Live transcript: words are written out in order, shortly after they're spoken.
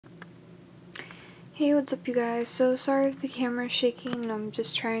Hey, what's up you guys? So sorry if the camera's shaking. I'm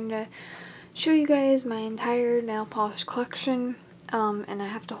just trying to show you guys my entire nail polish collection, and I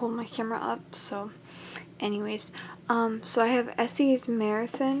have to hold my camera up, so anyways. So I have Essie's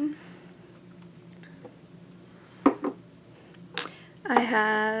Marathon. I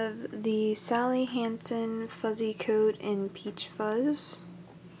have the Sally Hansen Fuzzy Coat in Peach Fuzz.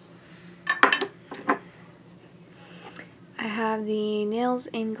 I have the Nails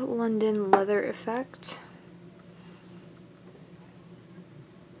Inc. London Leather Effect.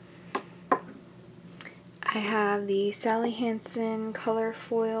 I have the Sally Hansen Color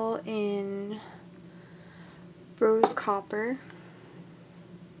Foil in Rose Copper.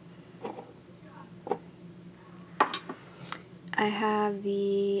 I have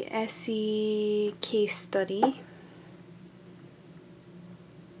the Essie Case Study.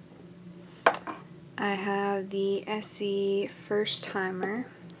 I have the Essie First Timer.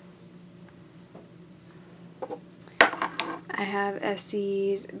 I have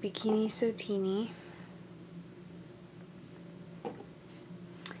Essie's Bikini Sotini.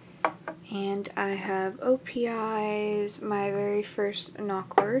 And I have OPI's My Very First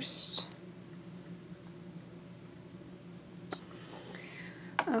Knockwurst.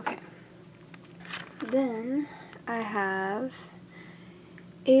 Okay. Then I have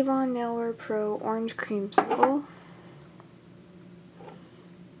Avon Nailwear Pro Orange Creamsicle,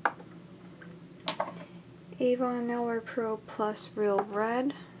 Avon Nailwear Pro Plus Real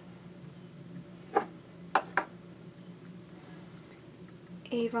Red,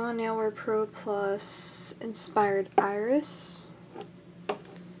 Avon Nailwear Pro Plus Inspired Iris.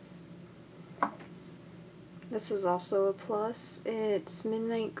 This is also a plus. It's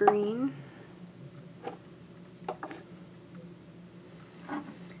Midnight Green.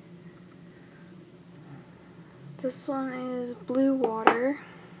 This one is Blue Water.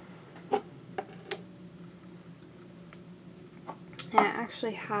 And I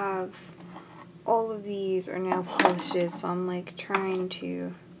actually have all of these are nail polishes, so I'm like trying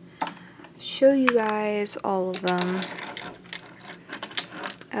to show you guys all of them.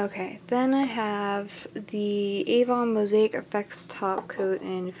 Okay, then I have the Avon Mosaic Effects Top Coat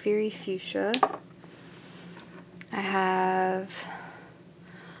in Fairy Fuchsia. I have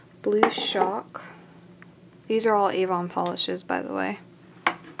Blue Shock. These are all Avon polishes, by the way.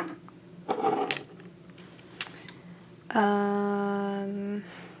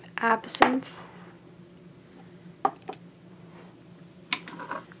 Absinthe.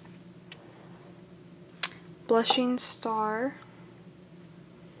 Blushing Star.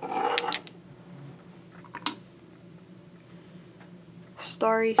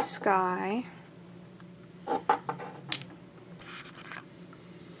 Starry Sky.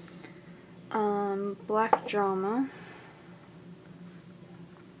 Black Drama.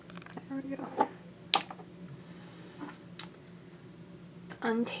 There we go.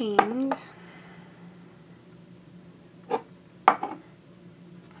 Untamed.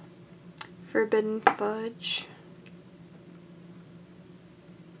 Forbidden Fudge.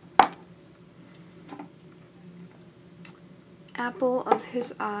 Apple of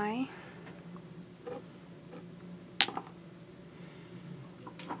His Eye.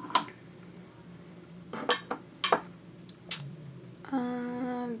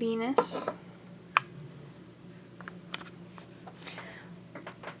 Venus.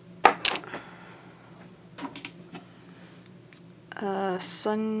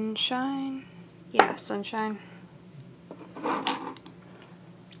 Sunshine. Yeah, Sunshine.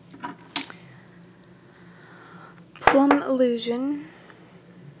 Plum Illusion.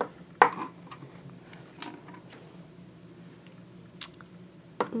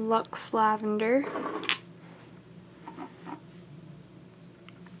 Luxe Lavender.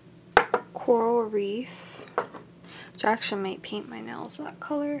 Coral Reef, which I actually might paint my nails that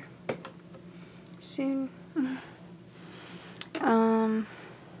color soon.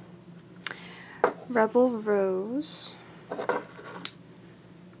 Rebel Rose.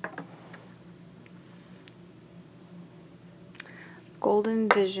 Golden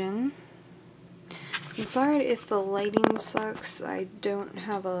Vision. I'm sorry if the lighting sucks. I don't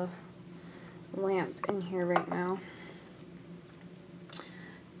have a lamp in here right now.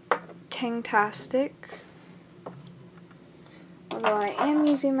 Tangtastic. Although I am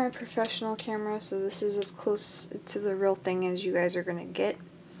using my professional camera, so this is as close to the real thing as you guys are gonna get.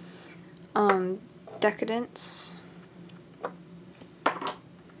 Decadence.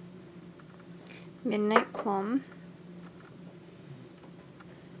 Midnight Plum.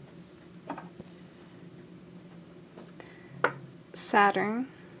 Saturn.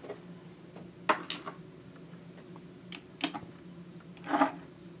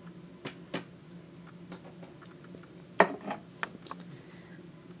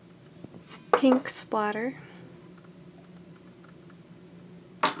 pink splatter.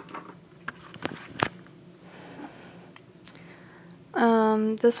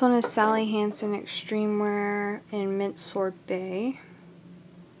 This one is Sally Hansen Extreme Wear in Mint Sorbet.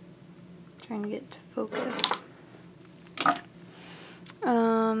 Trying to get to focus.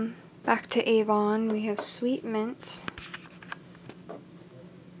 Back to Avon, we have Sweet Mint.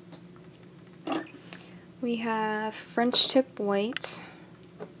 We have French Tip White.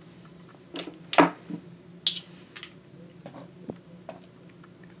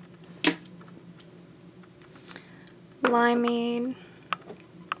 Limeade.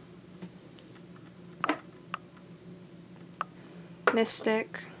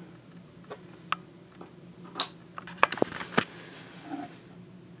 Mystic.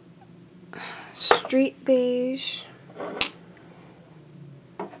 Street Beige.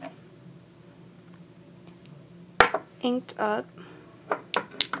 Inked Up.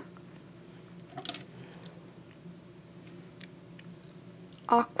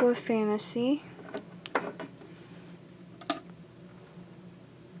 Aqua Fantasy.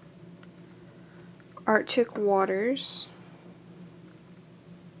 Arctic Waters.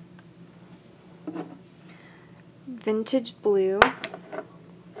 Vintage Blue.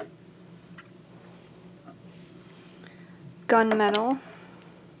 Gunmetal.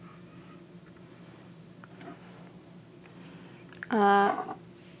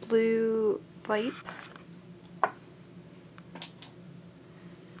 Blue Vipe.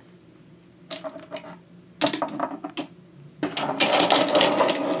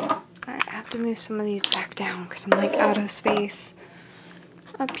 Alright, I have to move some of these back down because I'm like out of space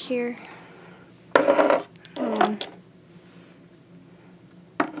up here.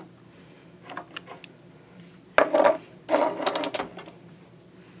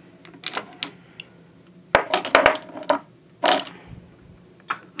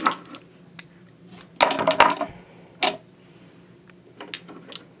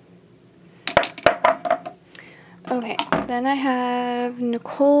 Okay, then I have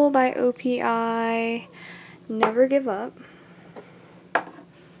Nicole by OPI, Never Give Up.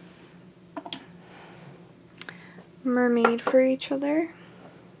 Mermaid for Each Other.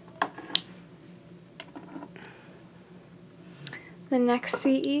 The Next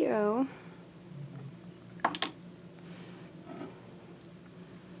CEO.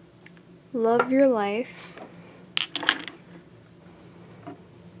 Love Your Life.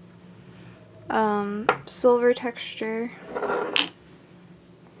 Silver Texture.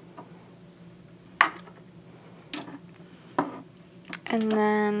 And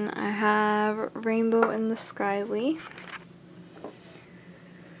then I have Rainbow in the Sky Leaf.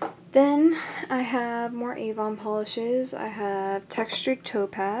 Then I have more Avon polishes. I have Textured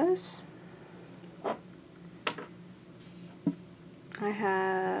Topaz. I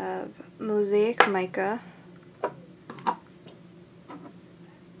have Mosaic Mica.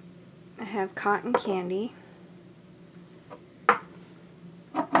 I have Cotton Candy.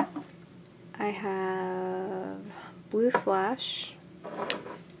 I have Blue Flash.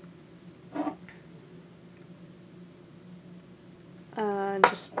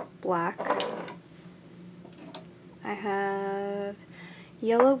 Just black. I have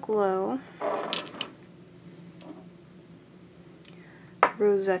Yellow Glow.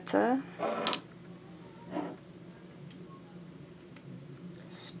 Rosetta.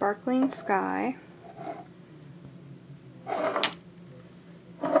 Sparkling Sky.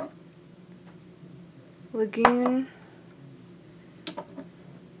 Lagoon.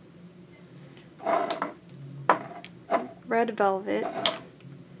 Red Velvet.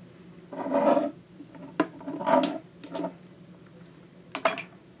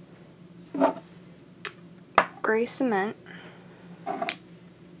 Gray Cement.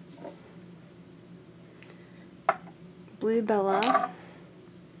 Blue Bella.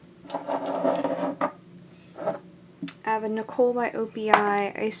 I have a Nicole by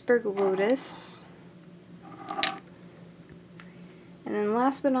OPI Iceberg Lotus. And then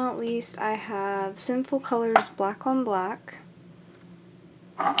last but not least, I have Sinful Colors Black on Black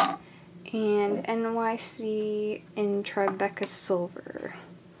and NYC in Tribeca Silver.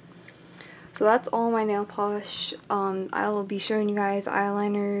 So that's all my nail polish. I will be showing you guys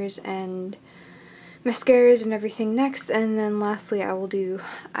eyeliners and mascaras and everything next, and then lastly I will do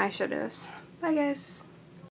eyeshadows. Bye guys!